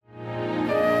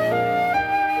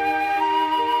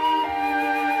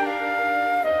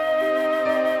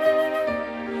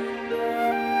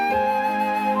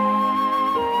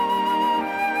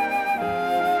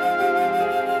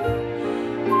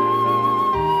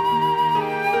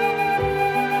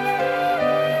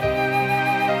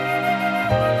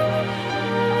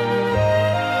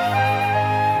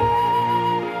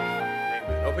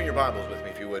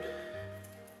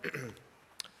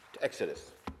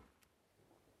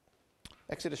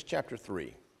Exodus chapter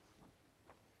 3.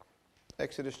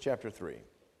 Exodus chapter 3. I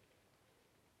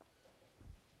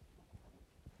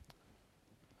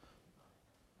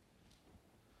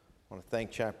want to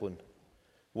thank Chaplain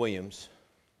Williams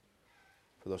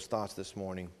for those thoughts this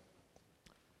morning.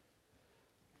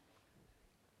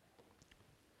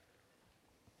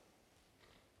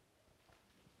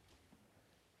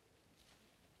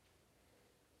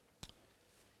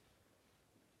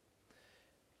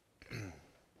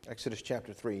 Exodus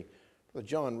chapter 3. Brother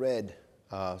John read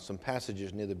some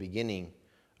passages near the beginning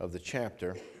of the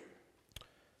chapter.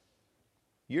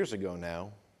 Years ago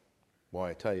now, boy,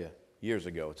 I tell you, years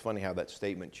ago. It's funny how that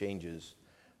statement changes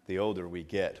the older we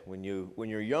get. When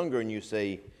you're younger and you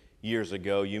say years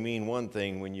ago, you mean one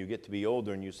thing. When you get to be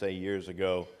older and you say years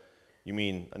ago, you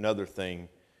mean another thing.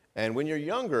 And when you're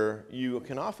younger, you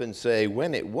can often say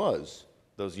when it was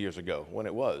those years ago, when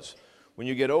it was. When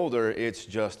you get older, it's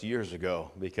just years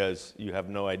ago because you have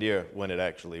no idea when it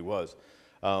actually was.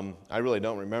 I really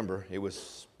don't remember. It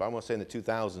was, I want to say in the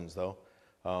 2000s though.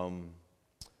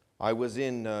 I was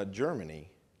in Germany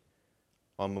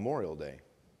on Memorial Day.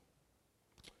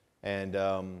 And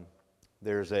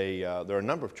there are a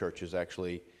number of churches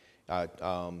actually,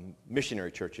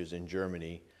 missionary churches in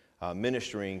Germany,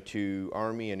 ministering to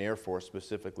Army and Air Force,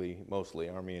 specifically, mostly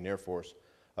Army and Air Force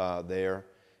there.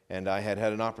 And I had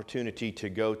an opportunity to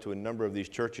go to a number of these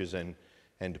churches and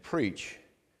to preach.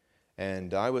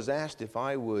 And I was asked if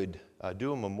I would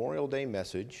do a Memorial Day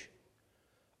message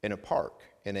in a park,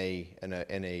 in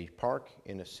a park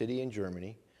in a city in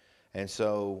Germany. And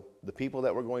so the people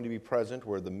that were going to be present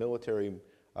were the military,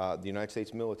 the United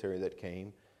States military that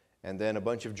came, and then a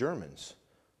bunch of Germans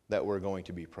that were going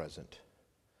to be present.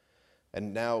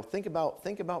 And now think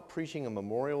about preaching a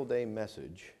Memorial Day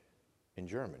message in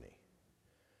Germany.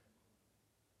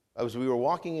 As we were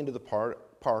walking into the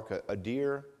park, a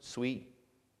dear, sweet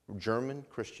German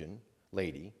Christian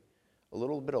lady, a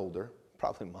little bit older,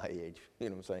 probably my age, you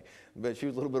know what I'm saying, but she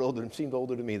was a little bit older and seemed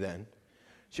older to me then.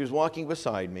 She was walking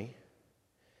beside me,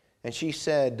 and she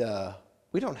said,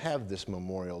 we don't have this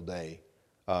Memorial Day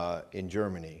in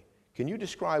Germany. Can you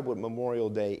describe what Memorial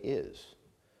Day is?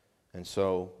 And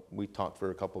so we talked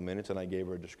for a couple minutes, and I gave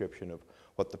her a description of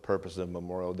what the purpose of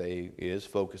Memorial Day is,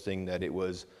 focusing that it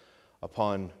was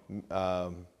upon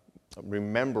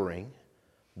remembering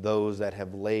those that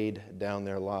have laid down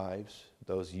their lives,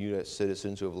 those U.S.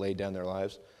 citizens who have laid down their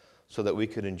lives, so that we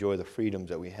could enjoy the freedoms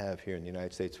that we have here in the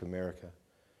United States of America.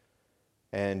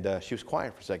 And she was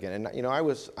quiet for a second. And, you know,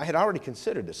 I had already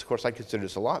considered this. Of course, I considered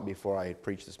this a lot before I had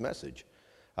preached this message.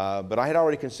 But I had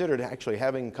already considered actually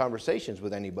having conversations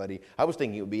with anybody. I was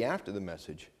thinking it would be after the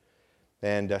message.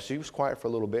 And she was quiet for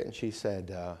a little bit, and she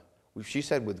said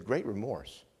with great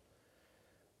remorse,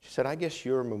 she said, I guess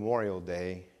your Memorial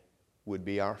Day would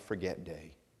be our forget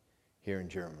day here in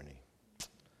Germany.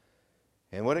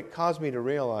 And what it caused me to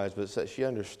realize was that she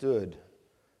understood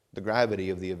the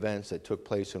gravity of the events that took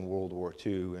place in World War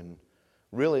II. And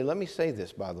really, let me say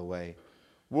this, by the way.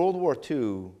 World War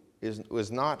II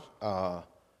is not the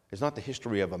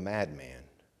history of a madman.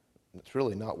 It's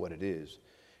really not what it is.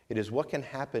 It is what can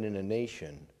happen in a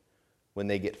nation when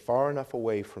they get far enough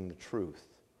away from the truth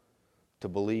to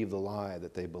believe the lie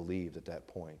that they believed at that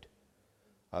point.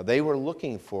 They were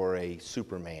looking for a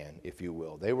Superman, if you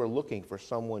will. They were looking for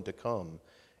someone to come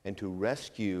and to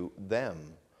rescue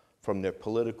them from their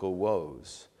political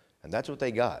woes. And that's what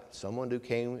they got. Someone who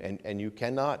came, and you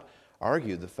cannot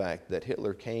argue the fact that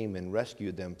Hitler came and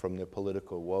rescued them from their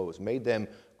political woes, made them,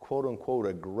 quote unquote,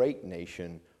 a great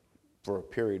nation for a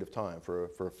period of time, for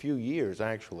a few years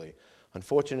actually.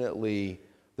 Unfortunately,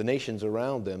 the nations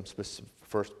around them,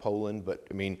 first Poland, but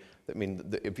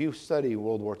if you study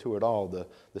World War II at all,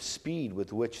 the speed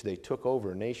with which they took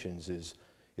over nations is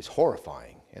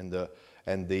horrifying, and the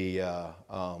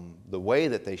way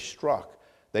that they struck.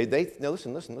 Now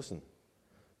listen.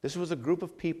 This was a group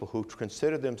of people who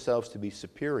considered themselves to be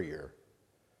superior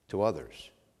to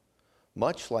others,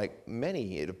 much like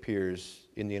many, it appears,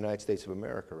 in the United States of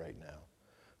America right now,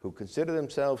 who consider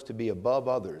themselves to be above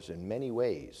others in many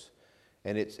ways.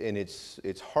 And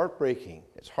it's heartbreaking.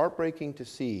 It's heartbreaking to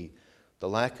see the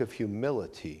lack of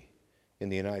humility in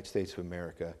the United States of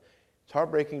America. It's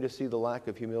heartbreaking to see the lack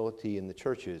of humility in the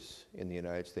churches in the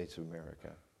United States of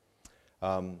America.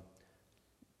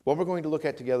 What we're going to look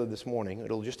at together this morning,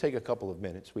 it'll just take a couple of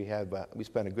minutes. We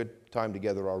spent a good time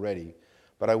together already.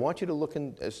 But I want you to look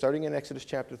starting in Exodus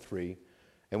chapter 3.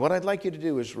 And what I'd like you to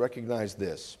do is recognize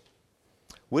this.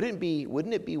 Wouldn't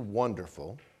it be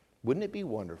wonderful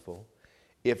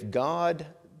if God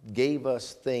gave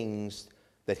us things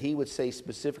that he would say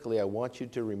specifically, I want you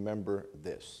to remember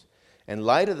this. In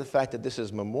light of the fact that this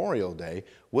is Memorial Day,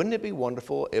 wouldn't it be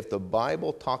wonderful if the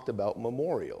Bible talked about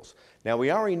memorials? Now,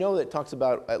 we already know that it talks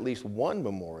about at least one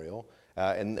memorial,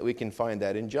 and we can find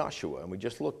that in Joshua, and we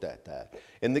just looked at that.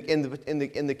 In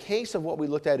the case of what we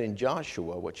looked at in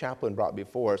Joshua, what Chaplain brought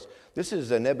before us, this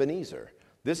is an Ebenezer.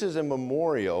 This is a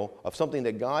memorial of something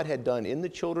that God had done in the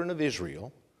children of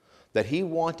Israel that he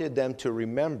wanted them to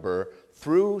remember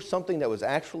through something that was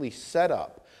actually set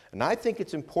up. And I think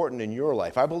it's important in your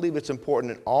life. I believe it's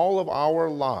important in all of our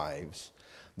lives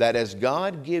that as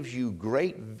God gives you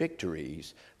great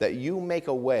victories, that you make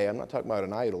a way. I'm not talking about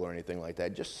an idol or anything like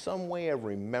that, just some way of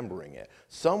remembering it,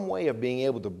 some way of being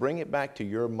able to bring it back to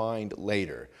your mind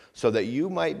later, so that you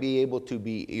might be able to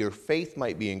your faith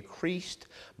might be increased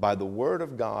by the Word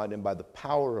of God and by the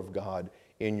power of God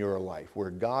in your life, where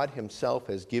God himself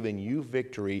has given you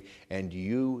victory and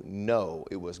you know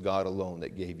it was God alone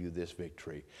that gave you this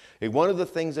victory. And one of the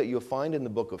things that you'll find in the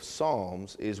book of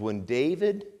Psalms is when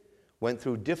David went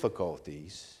through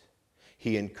difficulties,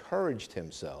 he encouraged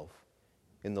himself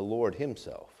in the Lord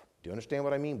himself. Do you understand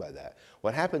what I mean by that?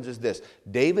 What happens is this: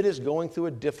 David is going through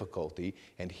a difficulty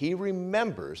and he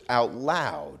remembers out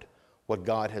loud what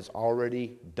God has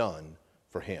already done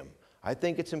for him. I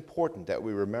think it's important that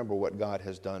we remember what God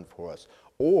has done for us,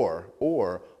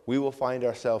 or we will find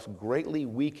ourselves greatly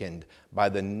weakened by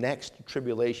the next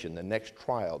tribulation, the next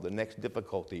trial, the next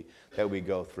difficulty that we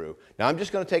go through. Now, I'm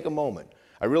just going to take a moment.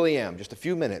 I really am, just a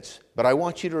few minutes, but I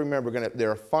want you to remember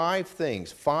there are 5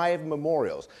 things, 5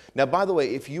 memorials. Now, by the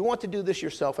way, if you want to do this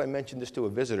yourself, I mentioned this to a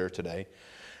visitor today.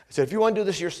 I said, if you want to do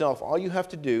this yourself, all you have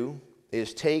to do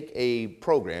is take a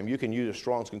program. You can use a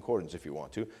Strong's Concordance if you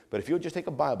want to, but if you'll just take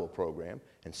a Bible program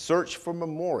and search for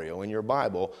memorial in your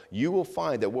Bible, you will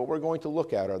find that what we're going to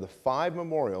look at are the 5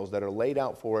 memorials that are laid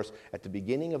out for us at the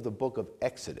beginning of the book of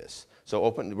Exodus. So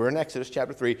we're in Exodus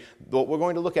chapter 3. What we're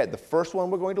going to look at, the first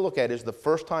one we're going to look at is the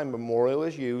first time memorial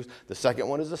is used. The second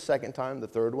one is the second time. The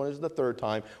third one is the third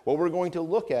time. What we're going to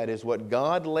look at is what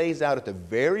God lays out at the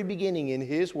very beginning in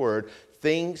his word,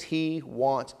 things he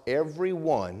wants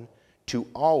everyone to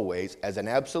always, as an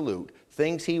absolute,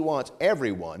 things he wants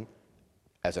everyone,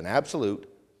 as an absolute,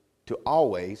 to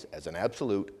always, as an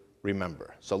absolute,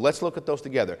 remember. So let's look at those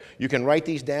together. You can write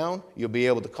these down. You'll be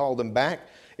able to call them back.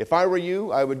 If I were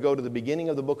you, I would go to the beginning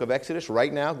of the book of Exodus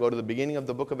right now. Go to the beginning of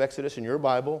the book of Exodus in your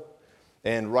Bible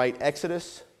and write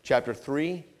Exodus chapter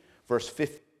 3, verse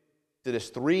 15.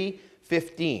 Exodus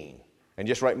 3:15, and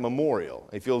just write memorial.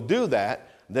 If you'll do that,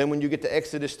 then when you get to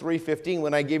Exodus 3:15,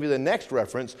 when I give you the next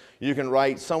reference, you can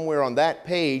write somewhere on that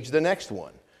page the next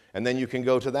one. And then you can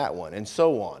go to that one, and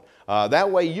so on. That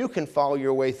way you can follow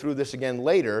your way through this again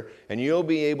later, and you'll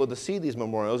be able to see these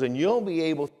memorials, and you'll be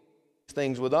able to do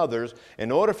things with others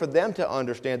in order for them to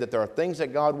understand that there are things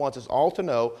that God wants us all to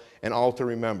know and all to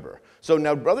remember. So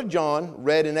now Brother John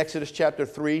read in Exodus chapter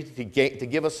 3 to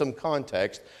give us some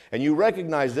context, and you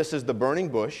recognize this is the burning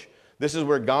bush. This is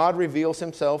where God reveals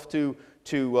himself to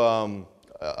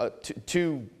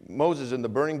Moses in the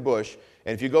burning bush.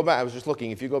 And if you go back, I was just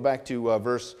looking, if you go back to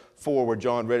verse 4 where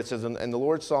John read, it says, and the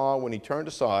Lord saw when he turned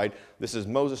aside, this is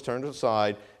Moses turned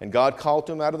aside, and God called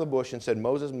to him out of the bush and said,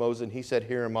 Moses, Moses, and he said,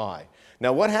 here am I.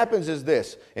 Now what happens is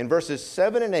this, in verses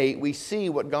 7 and 8, we see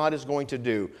what God is going to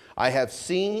do. I have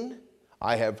seen,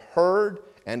 I have heard,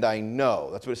 and I know.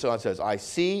 That's what it says. I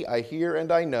see, I hear,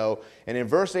 and I know. And in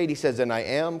verse 8 he says, and I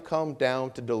am come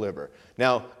down to deliver.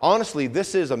 Now, honestly,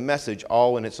 this is a message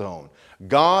all in its own.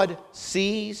 God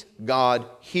sees, God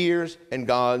hears, and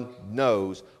God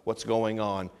knows what's going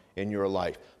on in your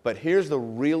life. But here's the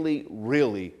really,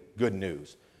 really good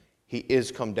news. He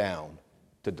is come down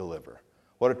to deliver.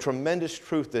 What a tremendous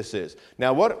truth this is.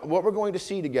 Now, what we're going to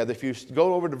see together, if you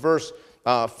go over to verse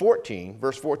 14,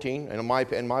 and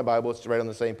in my Bible, it's right on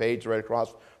the same page, right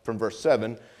across from verse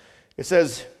 7. It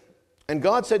says, and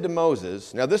God said to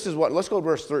Moses, now this is what, let's go to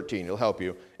verse 13, it'll help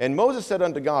you. And Moses said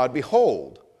unto God,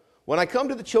 behold, when I come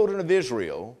to the children of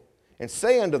Israel, and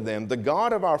say unto them, the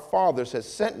God of our fathers has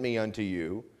sent me unto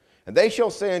you, and they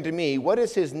shall say unto me, what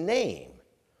is his name?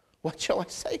 What shall I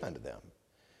say unto them?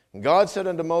 And God said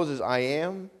unto Moses, I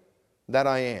am that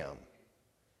I am.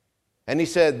 And he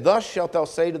said, thus shalt thou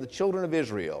say to the children of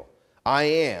Israel, I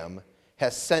am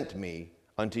has sent me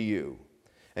unto you.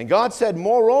 And God said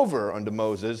moreover unto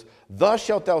Moses, thus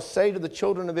shalt thou say to the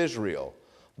children of Israel,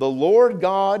 the Lord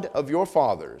God of your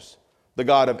fathers, the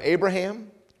God of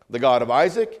Abraham, the God of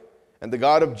Isaac, and the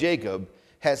God of Jacob,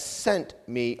 has sent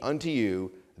me unto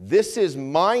you. This is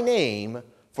my name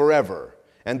forever,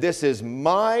 and this is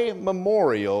my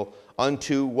memorial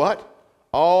unto what?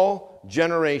 All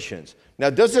generations. Now,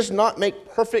 does this not make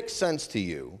perfect sense to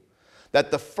you?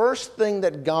 that the first thing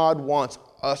that God wants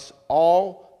us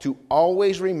all to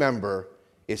always remember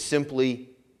is simply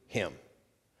Him.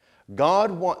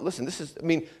 Listen,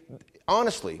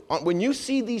 honestly, when you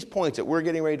see these points that we're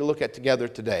getting ready to look at together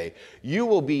today, you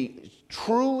will be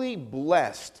truly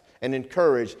blessed and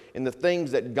encouraged in the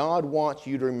things that God wants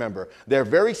you to remember. They're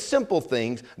very simple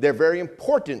things. They're very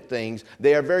important things.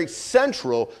 They are very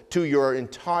central to your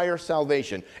entire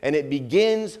salvation. And it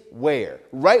begins where?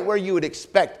 Right where you would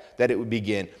expect that it would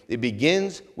begin. It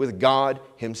begins with God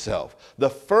Himself. The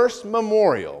first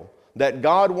memorial that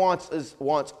God wants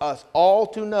us all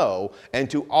to know and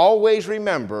to always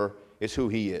remember is who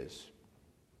He is.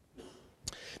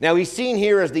 Now, He's seen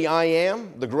here as the I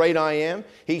Am, the great I Am.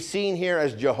 He's seen here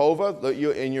as Jehovah.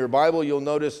 In your Bible, you'll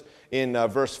notice in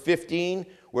verse 15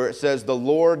 where it says, the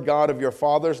Lord God of your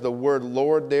fathers. The word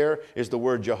Lord there is the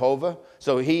word Jehovah.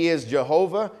 So He is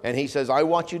Jehovah, and He says, I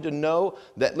want you to know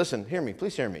that, listen, hear me,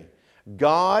 please hear me.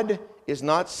 God is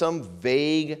not some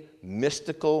vague,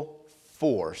 mystical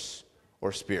force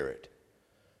or spirit.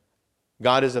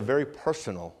 God is a very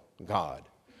personal God.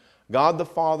 God the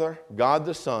Father, God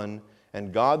the Son,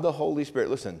 and God the Holy Spirit.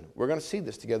 Listen, we're going to see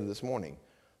this together this morning.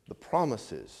 The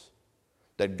promises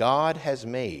that God has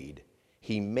made,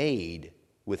 He made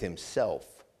with Himself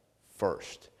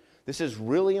first. This is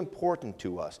really important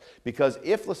to us because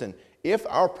if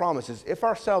our promises, if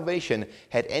our salvation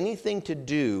had anything to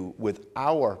do with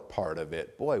our part of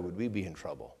it, boy, would we be in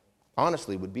trouble.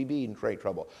 Honestly, would we be in great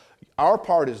trouble. Our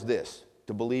part is this,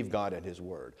 to believe God at His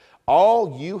Word.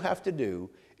 All you have to do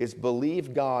is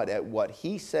believe God at what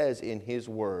He says in His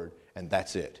Word, and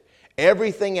that's it.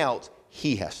 Everything else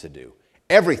He has to do.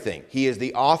 Everything. He is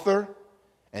the author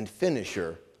and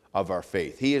finisher of our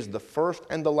faith. He is the first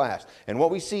and the last. And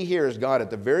what we see here is God at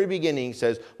the very beginning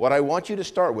says, what I want you to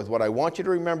start with, what I want you to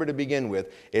remember to begin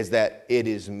with, is that it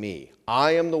is me.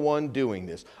 I am the one doing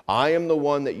this. I am the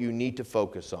one that you need to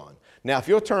focus on. Now, if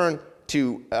you'll turn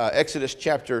to Exodus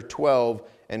chapter 12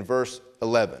 and verse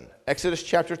 11. Exodus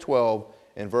chapter 12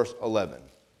 and verse 11.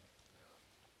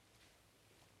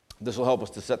 This will help us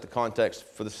to set the context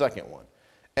for the second one.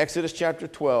 Exodus chapter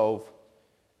 12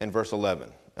 and verse 11.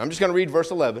 I'm just going to read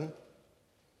verse 11.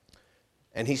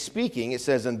 And he's speaking. It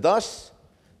says, and thus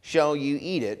shall you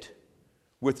eat it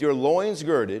with your loins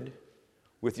girded,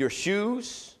 with your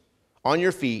shoes on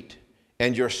your feet,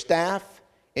 and your staff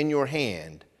in your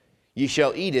hand. Ye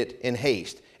shall eat it in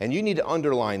haste. And you need to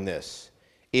underline this.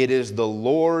 It is the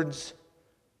Lord's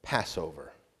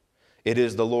Passover. It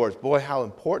is the Lord's. Boy, how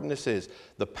important this is.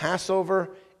 The Passover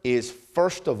is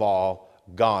first of all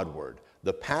Godward.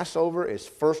 The Passover is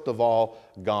first of all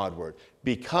Godward.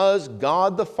 Because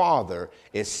God the Father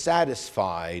is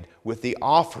satisfied with the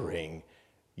offering,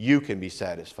 you can be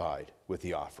satisfied with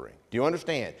the offering. Do you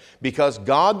understand? Because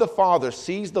God the Father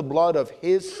sees the blood of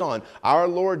His Son, our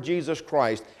Lord Jesus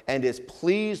Christ, and is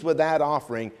pleased with that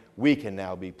offering, we can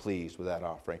now be pleased with that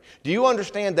offering. Do you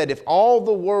understand that if all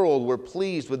the world were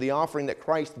pleased with the offering that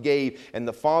Christ gave and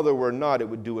the Father were not, it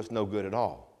would do us no good at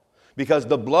all? Because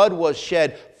the blood was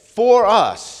shed for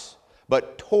us,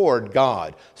 but toward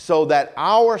God, so that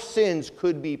our sins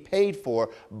could be paid for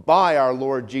by our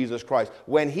Lord Jesus Christ.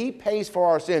 When He pays for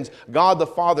our sins, God the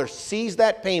Father sees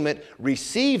that payment,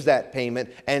 receives that payment,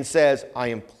 and says, I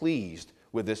am pleased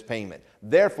with this payment.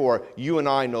 Therefore, you and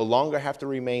I no longer have to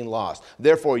remain lost.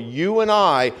 Therefore, you and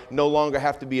I no longer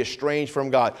have to be estranged from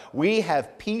God. We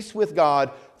have peace with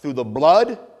God through the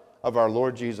blood of our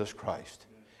Lord Jesus Christ.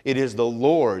 It is the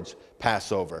Lord's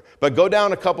Passover. But go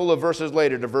down a couple of verses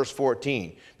later to verse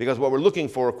 14, because what we're looking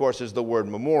for, of course, is the word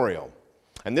memorial.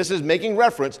 And this is making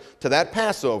reference to that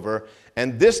Passover.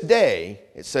 And this day,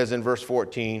 it says in verse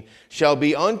 14, shall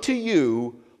be unto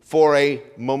you for a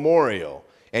memorial.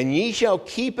 And ye shall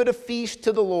keep it a feast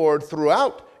to the Lord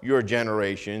throughout your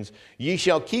generations. Ye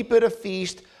shall keep it a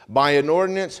feast by an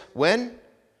ordinance, when?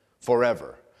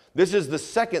 Forever. This is the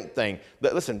second thing.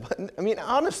 That, listen, I mean,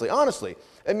 honestly,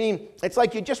 it's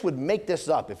like you just would make this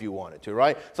up if you wanted to,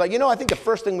 right? It's like, I think the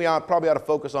first thing we probably ought to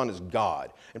focus on is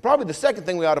God. And probably the second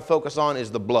thing we ought to focus on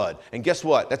is the blood. And guess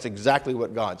what? That's exactly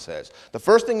what God says. The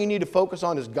first thing you need to focus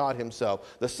on is God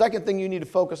Himself. The second thing you need to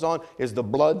focus on is the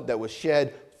blood that was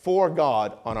shed for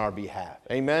God on our behalf.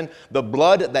 Amen? The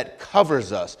blood that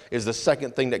covers us is the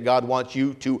second thing that God wants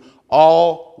you to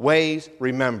always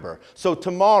remember. So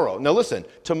tomorrow, now listen,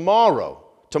 tomorrow,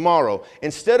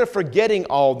 instead of forgetting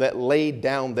all that laid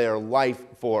down their life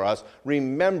for us.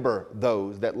 Remember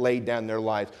those that laid down their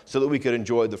lives so that we could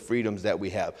enjoy the freedoms that we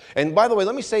have. And by the way,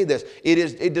 let me say this.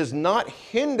 It does not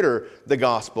hinder the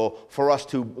gospel for us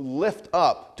to lift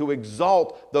up, to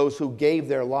exalt those who gave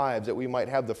their lives that we might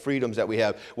have the freedoms that we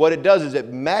have. What it does is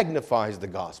it magnifies the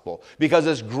gospel. Because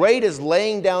as great as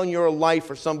laying down your life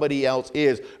for somebody else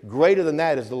is, greater than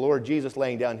that is the Lord Jesus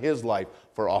laying down his life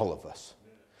for all of us.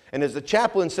 And as the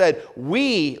chaplain said,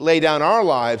 we lay down our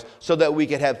lives so that we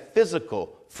could have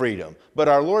physical freedom. But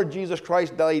our Lord Jesus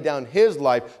Christ laid down his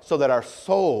life so that our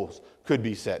souls could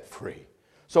be set free.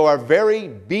 So our very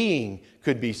being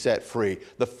could be set free.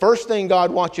 The first thing God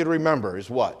wants you to remember is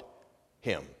what?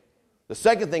 Him. The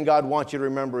second thing God wants you to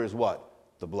remember is what?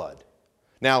 The blood.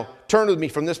 Now, turn with me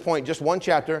from this point, just one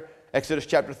chapter, Exodus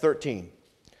chapter 13.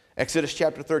 Exodus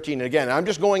chapter 13. And again, I'm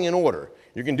just going in order.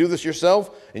 You can do this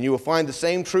yourself, and you will find the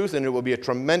same truth, and it will be a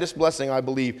tremendous blessing, I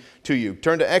believe, to you.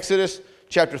 Turn to Exodus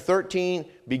chapter 13,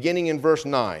 beginning in verse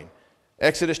 9.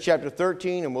 Exodus chapter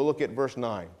 13, and we'll look at verse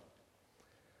 9.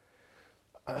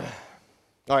 All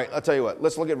right, I'll tell you what.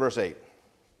 Let's look at verse 8.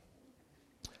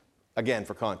 Again,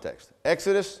 for context.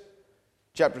 Exodus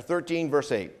chapter 13,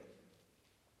 verse 8.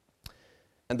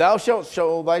 And thou shalt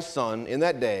show thy son in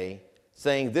that day,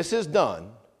 saying, This is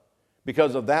done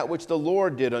because of that which the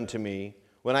Lord did unto me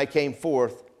when I came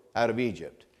forth out of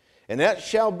Egypt. And that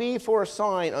shall be for a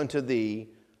sign unto thee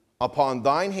upon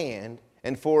thine hand,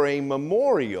 and for a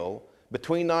memorial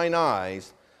between thine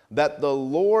eyes, that the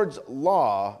Lord's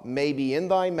law may be in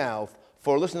thy mouth.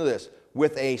 For listen to this,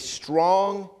 with a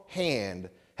strong hand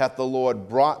hath the Lord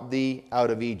brought thee out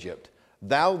of Egypt.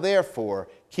 Thou therefore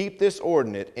keep this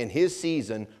ordinance in his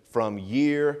season from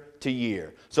year to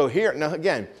year. So here, now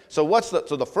again, so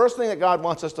the first thing that God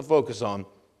wants us to focus on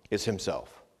is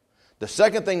himself. The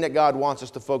second thing that God wants us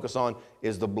to focus on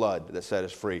is the blood that set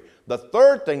us free. The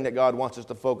third thing that God wants us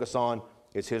to focus on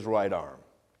is his right arm,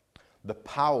 the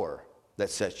power that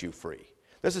sets you free.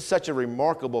 This is such a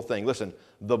remarkable thing. Listen,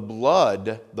 the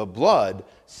blood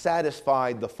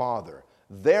satisfied the Father.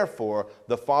 Therefore,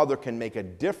 the Father can make a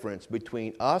difference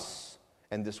between us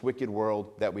and this wicked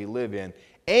world that we live in,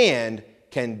 and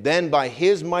can then, by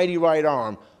his mighty right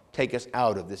arm, take us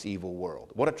out of this evil world.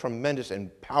 What a tremendous and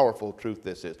powerful truth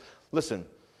this is. Listen,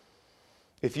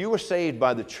 if you were saved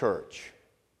by the church,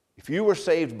 if you were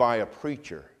saved by a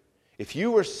preacher, if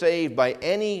you were saved by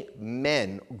any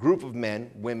group of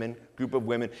men,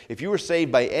 if you were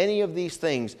saved by any of these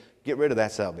things, get rid of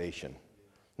that salvation.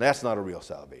 That's not a real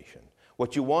salvation.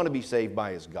 What you want to be saved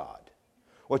by is God.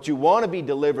 What you want to be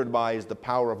delivered by is the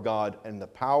power of God and the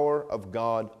power of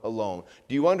God alone.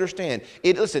 Do you understand?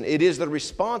 Listen, it is the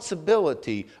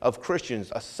responsibility of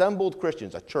Christians, assembled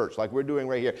Christians, a church like we're doing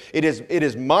right here. It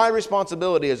is my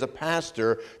responsibility as a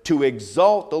pastor to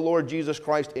exalt the Lord Jesus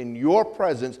Christ in your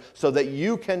presence so that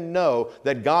you can know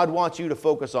that God wants you to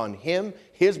focus on him,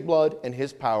 his blood, and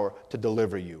his power to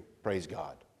deliver you. Praise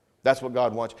God. That's what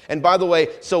God wants. And by the way,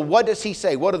 so what does he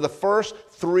say? What are the first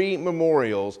three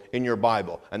memorials in your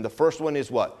Bible? And the first one is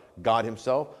what? God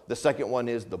himself. The second one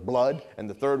is the blood. And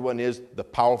the third one is the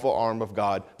powerful arm of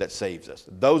God that saves us.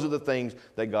 Those are the things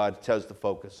that God tells us to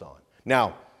focus on.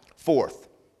 Now, fourth,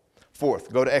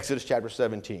 go to Exodus chapter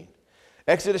 17.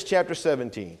 Exodus chapter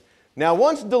 17. Now,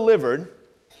 once delivered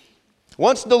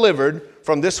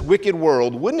from this wicked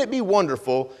world, wouldn't it be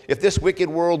wonderful if this wicked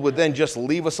world would then just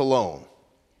leave us alone?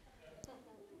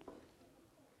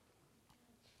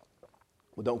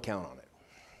 Well, don't count on it.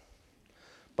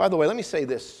 By the way, let me say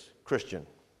this, Christian.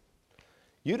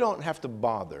 You don't have to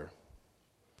bother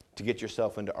to get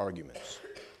yourself into arguments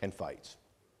and fights.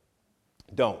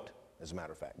 Don't, as a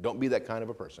matter of fact. Don't be that kind of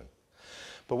a person.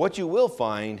 But what you will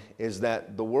find is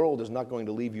that the world is not going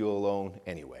to leave you alone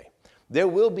anyway. There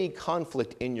will be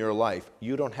conflict in your life.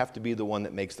 You don't have to be the one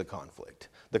that makes the conflict.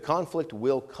 The conflict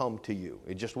will come to you.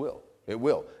 It just will. It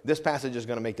will. This passage is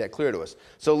going to make that clear to us.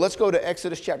 So let's go to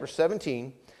Exodus chapter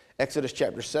 17. Exodus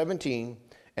chapter 17,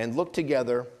 and look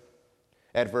together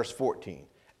at verse 14.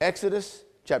 Exodus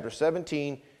chapter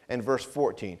 17 and verse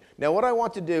 14. Now what I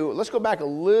want to do, let's go back a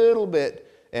little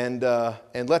bit and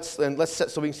let's set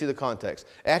so we can see the context.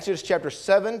 Exodus chapter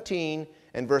 17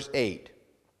 and verse 8.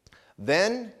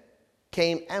 Then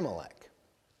came Amalek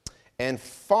and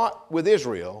fought with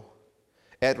Israel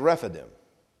at Rephidim.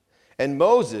 And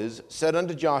Moses said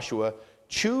unto Joshua,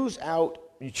 Choose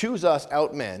us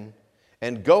out men,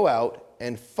 and go out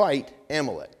and fight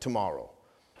Amalek tomorrow.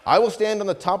 I will stand on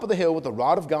the top of the hill with the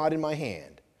rod of God in my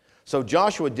hand. So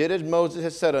Joshua did as Moses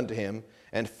had said unto him,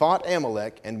 and fought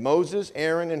Amalek, and Moses,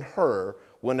 Aaron, and Hur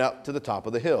went up to the top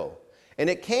of the hill. And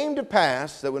it came to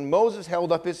pass that when Moses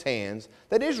held up his hands,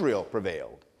 that Israel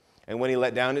prevailed. And when he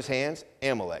let down his hands,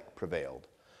 Amalek prevailed.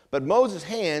 But Moses'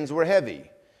 hands were heavy,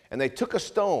 and they took a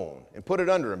stone and put it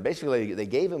under him. Basically, they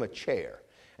gave him a chair,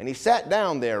 and he sat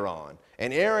down thereon.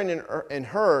 And Aaron and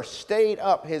Hur stayed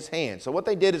up his hand. So what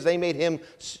they did is they made him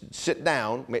sit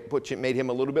down, made him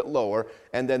a little bit lower,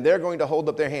 and then they're going to hold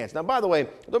up their hands. Now, by the way,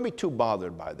 don't be too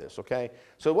bothered by this, okay?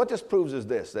 So what this proves is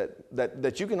this,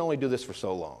 that you can only do this for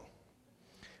so long.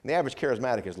 And the average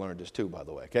charismatic has learned this too, by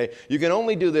the way, okay? You can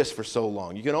only do this for so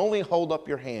long. You can only hold up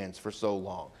your hands for so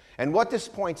long. And what this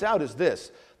points out is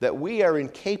this, that we are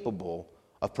incapable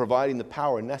of providing the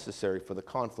power necessary for the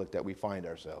conflict that we find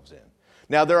ourselves in.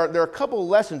 Now, there are a couple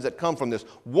lessons that come from this.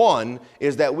 One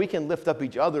is that we can lift up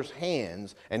each other's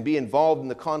hands and be involved in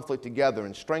the conflict together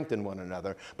and strengthen one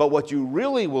another. But what you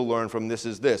really will learn from this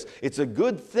is this. It's a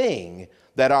good thing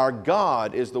that our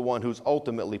God is the one who's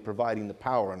ultimately providing the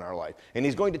power in our life. And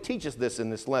he's going to teach us this in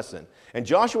this lesson. And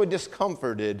Joshua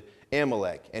discomforted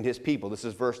Amalek and his people, this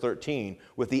is verse 13,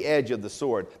 with the edge of the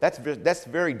sword. That's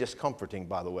very discomforting,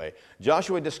 by the way.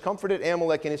 Joshua discomforted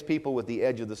Amalek and his people with the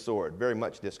edge of the sword. Very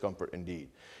much discomfort indeed.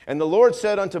 And the Lord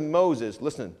said unto Moses,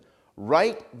 listen,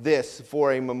 write this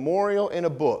for a memorial in a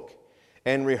book,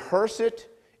 and rehearse it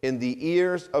in the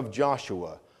ears of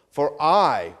Joshua. For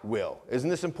I will, isn't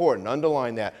this important?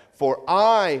 Underline that. For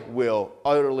I will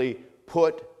utterly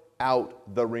put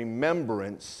out the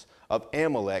remembrance of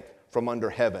Amalek from under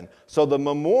heaven. So the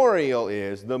memorial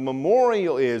is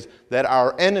that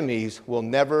our enemies will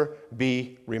never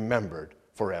be remembered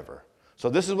forever. So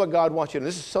this is what God wants you to do.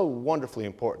 This is so wonderfully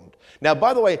important. Now,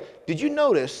 by the way, did you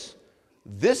notice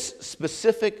this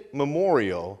specific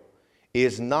memorial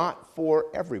is not for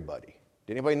everybody?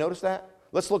 Did anybody notice that?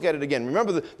 Let's look at it again.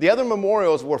 Remember, the other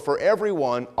memorials were for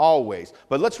everyone always.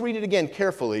 But let's read it again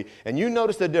carefully, and you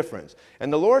notice the difference.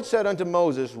 And the Lord said unto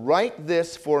Moses, write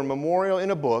this for a memorial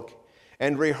in a book,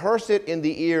 and rehearse it in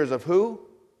the ears of who?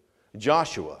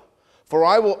 Joshua. For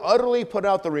I will utterly put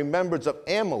out the remembrance of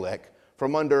Amalek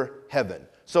from under heaven.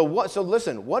 So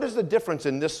listen, what is the difference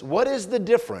in this? What is the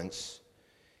difference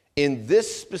in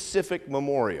this specific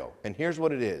memorial? And here's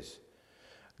what it is.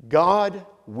 God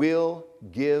will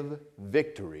give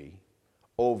victory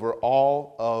over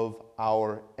all of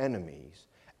our enemies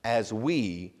as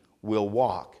we will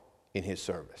walk in his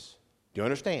service. Do you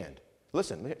understand?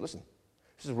 Listen.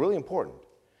 This is really important.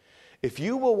 If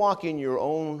you will walk in your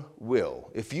own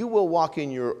will, if you will walk in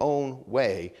your own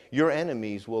way, your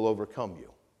enemies will overcome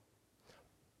you.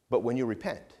 But when you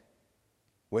repent,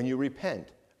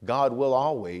 God will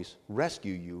always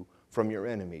rescue you from your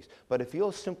enemies. But if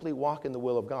you'll simply walk in the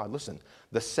will of God, listen,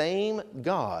 the same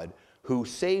God who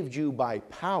saved you by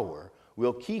power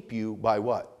will keep you by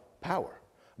what? Power.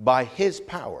 By his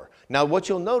power. Now what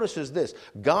you'll notice is this.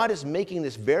 God is making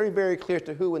this very, very clear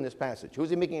to who in this passage? Who's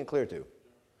he making it clear to?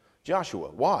 Joshua.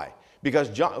 Why? Because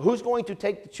who's going to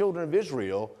take the children of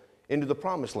Israel into the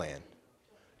promised land?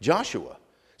 Joshua.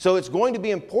 So it's going to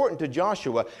be important to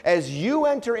Joshua as you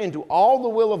enter into all the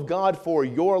will of God for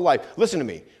your life. Listen to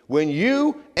me. When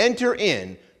you enter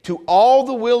in to all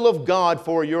the will of God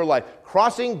for your life,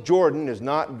 crossing Jordan is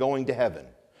not going to heaven.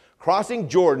 Crossing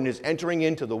Jordan is entering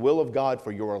into the will of God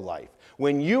for your life.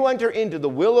 When you enter into the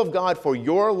will of God for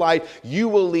your life, you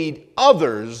will lead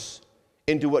others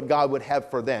into what God would have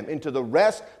for them, into the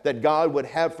rest that God would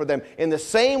have for them. In the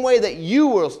same way that you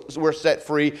were set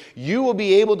free, you will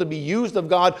be able to be used of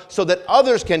God so that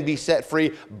others can be set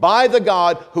free by the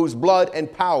God whose blood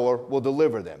and power will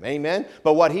deliver them. Amen?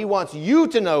 But what he wants you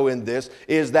to know in this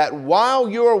is that while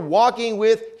you're walking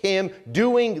with him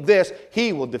doing this,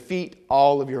 he will defeat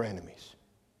all of your enemies.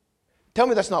 Tell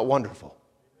me that's not wonderful.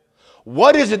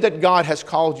 What is it that God has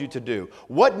called you to do?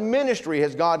 What ministry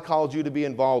has God called you to be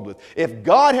involved with? If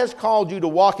God has called you to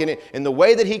walk in it in the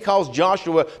way that he calls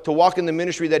Joshua to walk in the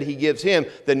ministry that he gives him,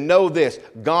 then know this,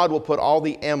 God will put all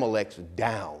the Amaleks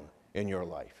down in your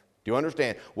life. Do you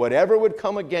understand? Whatever would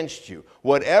come against you,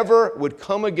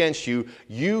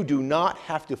 you do not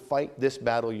have to fight this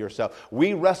battle yourself.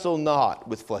 We wrestle not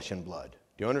with flesh and blood.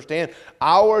 Do you understand?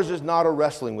 Ours is not a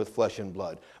wrestling with flesh and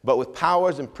blood, but with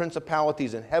powers and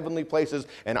principalities in heavenly places,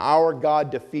 and our God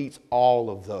defeats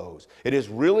all of those. It is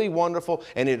really wonderful,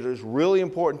 and it is really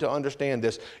important to understand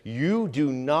this. You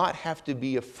do not have to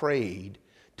be afraid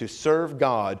to serve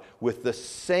God with the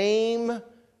same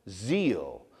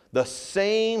zeal, the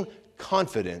same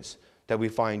confidence that we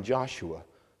find Joshua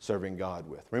serving God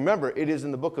with. Remember, it is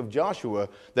in the book of Joshua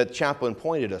that Chaplain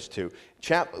pointed us to.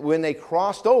 When they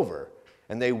crossed over,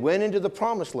 and they went into the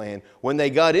promised land. When they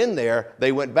got in there,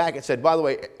 they went back and said, by the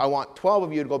way, I want 12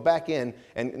 of you to go back in.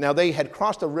 And now they had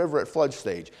crossed a river at flood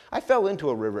stage. I fell into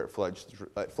a river at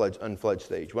unflood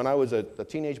stage. When I was a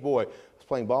teenage boy, I was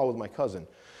playing ball with my cousin.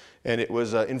 And it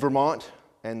was in Vermont,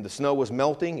 and the snow was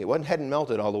melting. It hadn't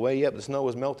melted all the way yet, but the snow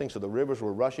was melting, so the rivers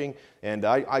were rushing. And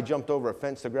I jumped over a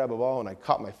fence to grab a ball, and I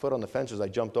caught my foot on the fence as I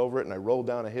jumped over it, and I rolled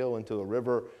down a hill into a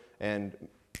river, and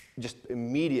just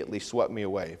immediately swept me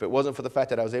away. If it wasn't for the fact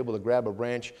that I was able to grab a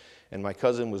branch and my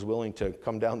cousin was willing to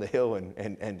come down the hill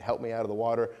and help me out of the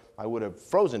water, I would have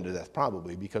frozen to death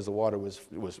probably, because the water was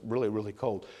really, really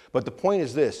cold. But the point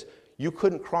is this: you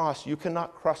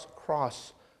cannot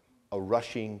cross a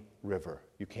rushing river.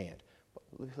 You can't.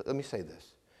 Let me say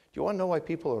this. Do you want to know why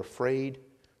people are afraid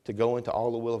to go into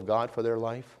all the will of God for their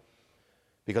life?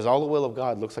 Because all the will of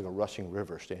God looks like a rushing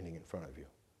river standing in front of you.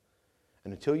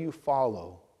 And until you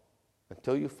follow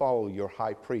your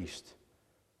high priest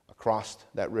across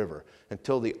that river,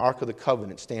 until the Ark of the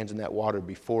Covenant stands in that water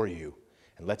before you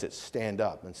and lets it stand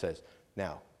up and says,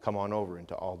 now, come on over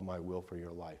into all my will for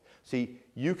your life. See,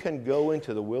 you can go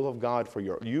into the will of God for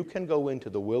your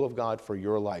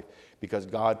life, because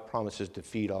God promises to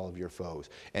defeat all of your foes.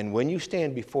 And when you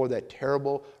stand before that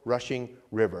terrible rushing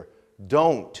river,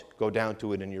 don't go down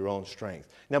to it in your own strength.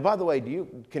 Now, by the way,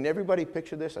 can everybody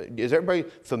picture this? Is everybody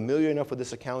familiar enough with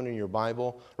this account in your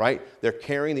Bible, right? They're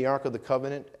carrying the Ark of the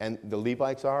Covenant, and the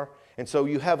Levites are. And so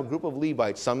you have a group of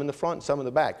Levites, some in the front, some in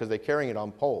the back, because they're carrying it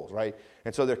on poles, right?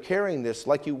 And so they're carrying this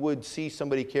like you would see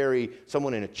somebody carry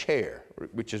someone in a chair,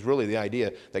 which is really the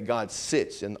idea that God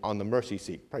sits on the mercy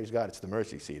seat. Praise God, it's the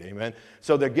mercy seat, amen?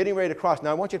 So they're getting ready to cross.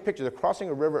 Now I want you to picture, they're crossing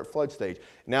a river at flood stage.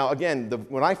 Now again,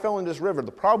 when I fell in this river,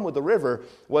 the problem with the river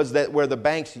was that where the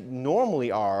banks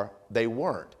normally are, they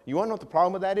weren't. You want to know what the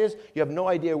problem with that is? You have no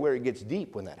idea where it gets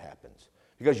deep when that happens,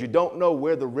 because you don't know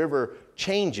where the river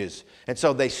changes. And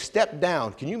so they step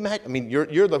down. Can you imagine? I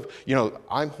mean,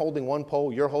 I'm holding one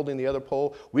pole, you're holding the other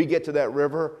pole. We get to that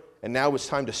river, and now it's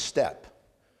time to step.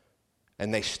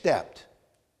 And they stepped,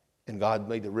 and God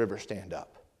made the river stand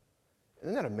up.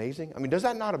 Isn't that amazing? I mean, does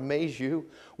that not amaze you?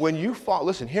 When you fall,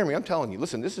 listen, hear me, I'm telling you,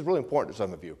 listen, this is really important to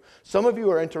some of you. Some of you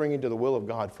are entering into the will of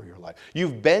God for your life.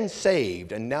 You've been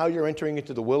saved, and now you're entering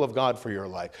into the will of God for your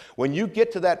life. When you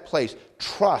get to that place,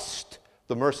 trust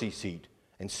the mercy seat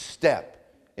and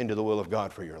step into the will of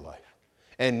God for your life.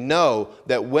 And know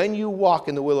that when you walk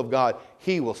in the will of God,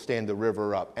 He will stand the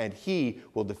river up, and He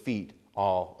will defeat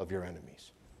all of your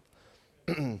enemies.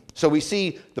 So we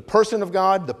see the person of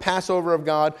God, the Passover of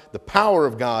God, the power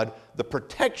of God, the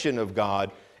protection of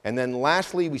God, and then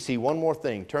lastly we see one more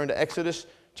thing. Turn to Exodus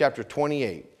chapter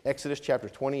 28. Exodus chapter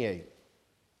 28.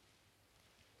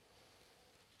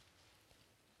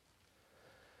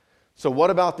 So what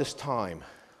about this time?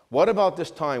 What about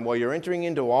this time while you're entering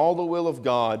into all the will of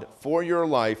God for your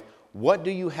life? What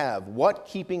do you have? What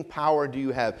keeping power do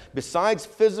you have? Besides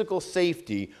physical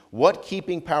safety, what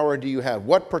keeping power do you have?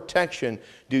 What protection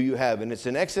do you have? And it's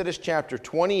in Exodus chapter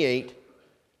 28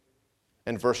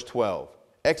 and verse 12.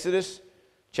 Exodus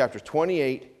chapter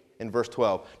 28 and verse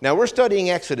 12. Now we're studying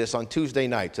Exodus on Tuesday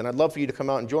nights, and I'd love for you to come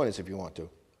out and join us if you want to.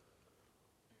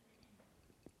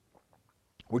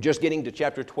 We're just getting to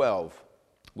chapter 12.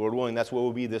 Lord willing, that's what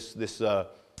will be this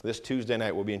Tuesday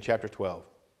night. We'll be in chapter 12.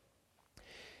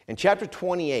 In chapter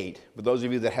 28, for those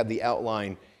of you that have the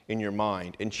outline in your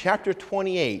mind, in chapter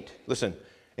 28, listen,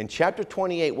 in chapter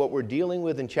 28, what we're dealing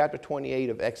with in chapter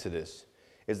 28 of Exodus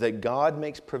is that God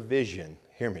makes provision,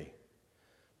 hear me,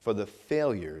 for the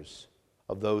failures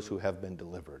of those who have been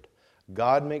delivered.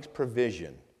 God makes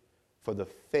provision for the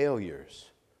failures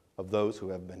of those who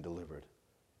have been delivered.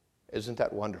 Isn't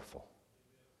that wonderful?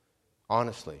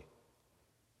 Honestly,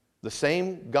 the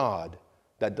same God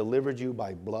that delivered you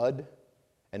by blood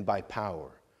and by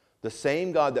power, the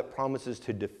same God that promises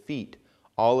to defeat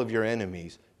all of your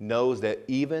enemies, knows that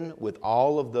even with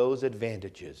all of those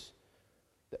advantages,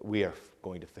 that we are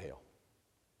going to fail.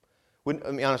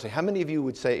 Honestly, how many of you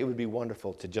would say it would be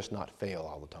wonderful to just not fail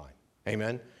all the time?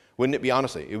 Amen? Wouldn't it be,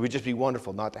 honestly? It would just be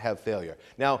wonderful not to have failure.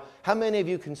 Now, how many of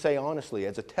you can say honestly,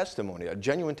 as a testimony, a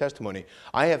genuine testimony,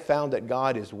 I have found that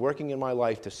God is working in my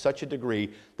life to such a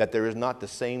degree that there is not the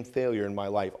same failure in my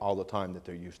life all the time that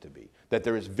there used to be. That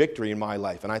there is victory in my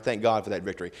life, and I thank God for that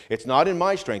victory. It's not in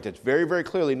my strength. It's very, very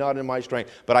clearly not in my strength,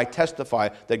 but I testify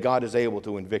that God is able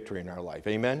to win victory in our life.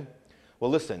 Amen? Well,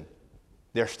 listen,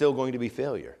 there's still going to be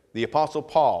failure. The Apostle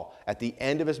Paul, at the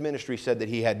end of his ministry, said that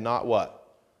he had not what?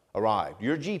 Arrived.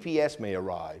 Your GPS may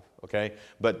arrive, okay?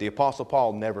 But the Apostle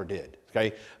Paul never did,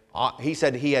 okay? He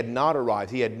said he had not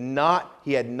arrived. He had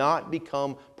not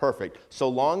become perfect. So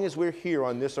long as we're here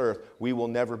on this earth, we will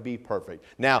never be perfect.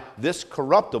 Now, this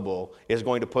corruptible is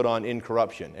going to put on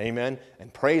incorruption. Amen?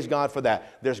 And praise God for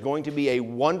that. There's going to be a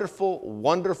wonderful,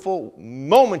 wonderful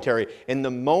momentary. In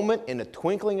the moment, in the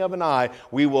twinkling of an eye,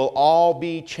 we will all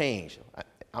be changed.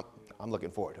 I'm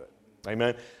looking forward to it.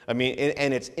 Amen? I mean,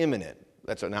 and it's imminent.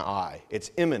 That's now I.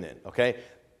 It's imminent, okay?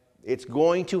 It's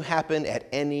going to happen at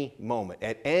any moment.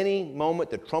 At any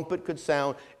moment, the trumpet could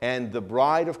sound, and the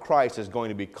bride of Christ is going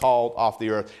to be called off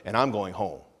the earth, and I'm going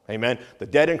home. Amen? The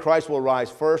dead in Christ will rise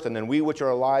first, and then we which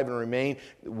are alive and remain,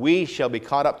 we shall be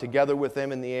caught up together with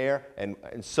them in the air, and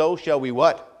so shall we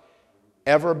what?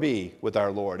 Ever be with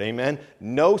our Lord. Amen?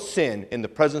 No sin in the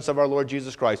presence of our Lord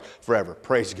Jesus Christ forever.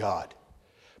 Praise God.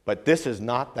 But this is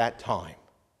not that time.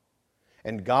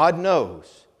 And God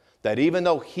knows that even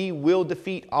though He will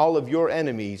defeat all of your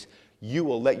enemies, you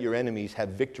will let your enemies have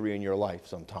victory in your life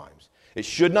sometimes. It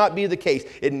should not be the case.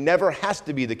 It never has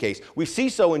to be the case. We see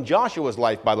so in Joshua's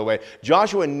life, by the way.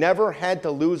 Joshua never had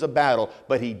to lose a battle,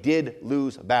 but he did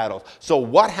lose battles. So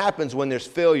what happens when there's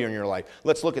failure in your life?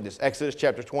 Let's look at this. Exodus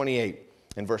chapter 28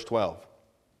 and verse 12.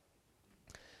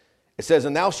 It says,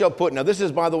 and thou shalt put, now this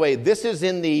is, by the way, this is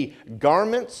in the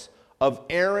garments of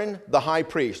Aaron the high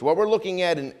priest. What we're looking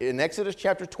at in Exodus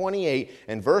chapter 28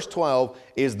 and verse 12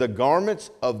 is the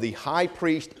garments of the high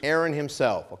priest Aaron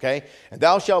himself, okay? And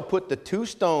thou shalt put the 2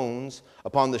 stones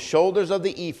upon the shoulders of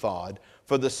the ephod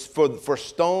for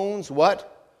stones,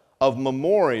 what? Of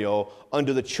memorial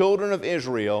unto the children of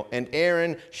Israel, and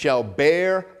Aaron shall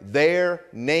bear their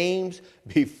names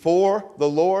before the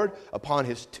Lord upon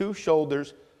his 2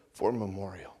 shoulders for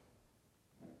memorial.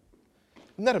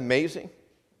 Isn't that amazing?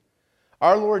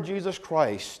 Our Lord Jesus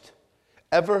Christ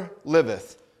ever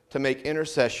liveth to make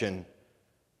intercession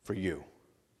for you.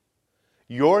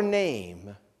 Your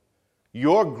name,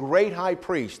 your great high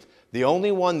priest, the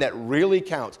only one that really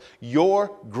counts,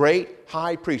 your great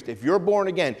high priest. If you're born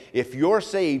again, if you're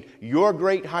saved, your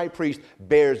great high priest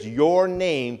bears your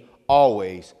name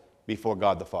always before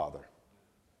God the Father.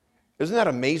 Isn't that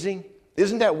amazing?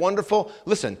 Isn't that wonderful?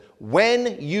 Listen,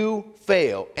 when you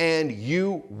fail, and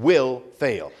you will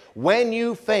fail. When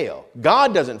you fail,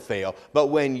 God doesn't fail, but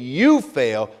when you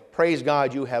fail, praise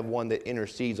God, you have one that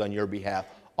intercedes on your behalf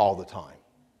all the time.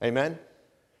 Amen?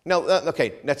 Now,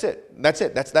 okay, that's it.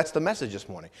 That's the message this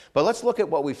morning. But let's look at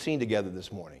what we've seen together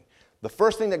this morning. The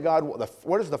first thing that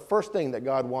what is the first thing that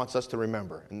God wants us to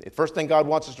remember? And the first thing God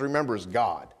wants us to remember is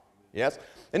God. Yes?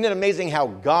 Isn't it amazing how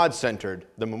God-centered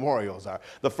the memorials are?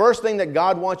 The first thing that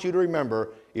God wants you to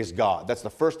remember is God. That's the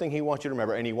first thing He wants you to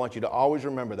remember, and He wants you to always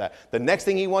remember that. The next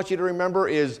thing He wants you to remember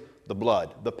is the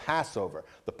blood, the Passover.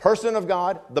 The person of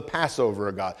God, the Passover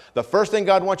of God. The first thing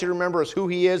God wants you to remember is who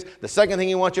He is. The second thing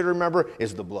He wants you to remember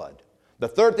is the blood. The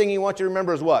third thing He wants you to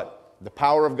remember is what? The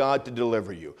power of God to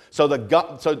deliver you. So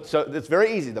it's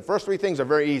very easy. The first 3 things are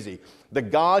very easy. The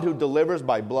God who delivers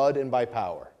by blood and by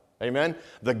power. Amen?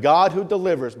 The God who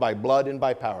delivers by blood and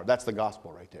by power. That's the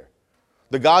gospel right there.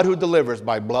 The God who delivers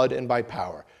by blood and by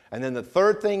power. And then the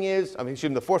fourth thing is,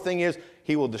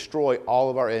 He will destroy all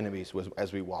of our enemies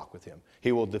as we walk with Him.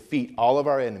 He will defeat all of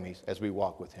our enemies as we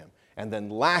walk with Him. And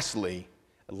then lastly,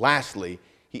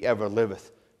 He ever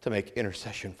liveth to make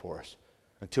intercession for us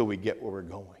until we get where we're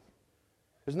going.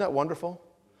 Isn't that wonderful?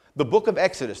 The book of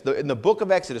Exodus, the book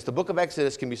of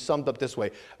Exodus can be summed up this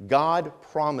way. God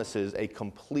promises a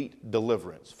complete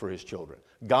deliverance for His children.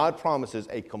 God promises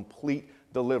a complete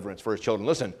deliverance for His children.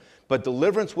 Listen, but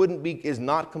deliverance is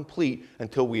not complete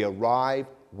until we arrive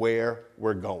where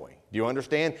we're going. Do you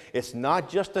understand? It's not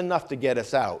just enough to get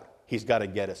us out. He's got to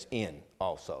get us in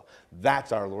also.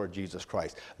 That's our Lord Jesus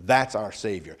Christ. That's our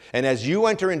Savior. And as you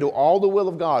enter into all the will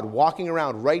of God, walking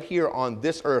around right here on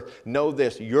this earth, know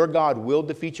this, your God will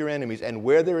defeat your enemies, and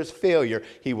where there is failure,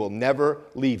 He will never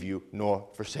leave you nor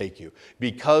forsake you,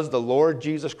 because the Lord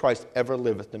Jesus Christ ever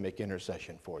liveth to make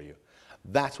intercession for you.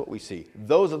 That's what we see.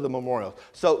 Those are the memorials.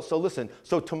 So listen,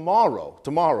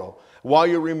 tomorrow, while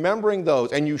you're remembering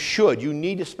those, and you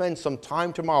need to spend some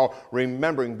time tomorrow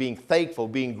remembering, being thankful,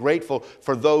 being grateful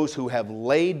for those who have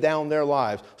laid down their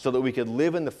lives so that we could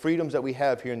live in the freedoms that we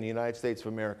have here in the United States of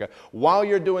America. While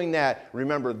you're doing that,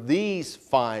 remember these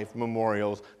 5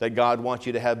 memorials that God wants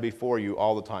you to have before you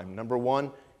all the time. Number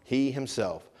 1, He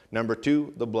Himself. Number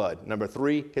 2, the blood. Number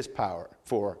 3, His power.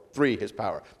 3, His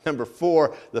power. Number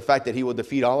 4, the fact that He will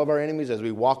defeat all of our enemies as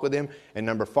we walk with Him. And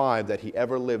number 5, that He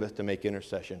ever liveth to make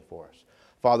intercession for us.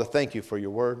 Father, thank You for Your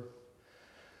word.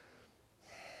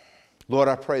 Lord,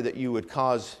 I pray that You would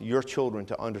cause Your children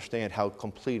to understand how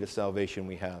complete a salvation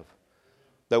we have.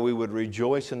 that we would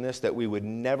rejoice in this, that we would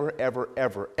never, ever,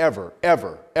 ever, ever,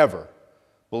 ever, ever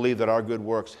believe that our good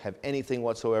works have anything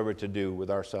whatsoever to do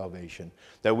with our salvation.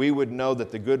 That we would know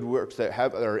that the good works that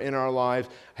are in our lives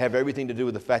have everything to do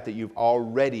with the fact that you've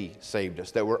already saved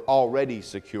us, that we're already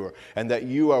secure, and that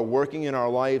you are working in our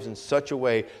lives in such a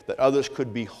way that others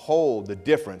could behold the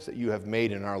difference that you have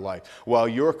made in our life. While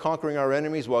you're conquering our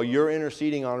enemies, while you're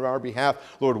interceding on our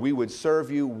behalf, Lord, we would serve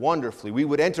you wonderfully. We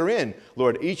would enter in,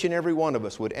 Lord, each and every one of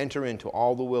us would enter into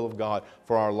all the will of God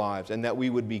for our lives, and that we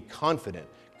would be confident,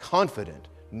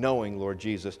 knowing, Lord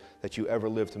Jesus, that you ever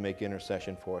live to make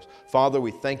intercession for us. Father,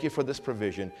 we thank you for this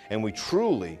provision, and we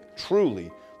truly,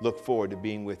 truly look forward to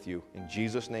being with you. In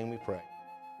Jesus' name we pray.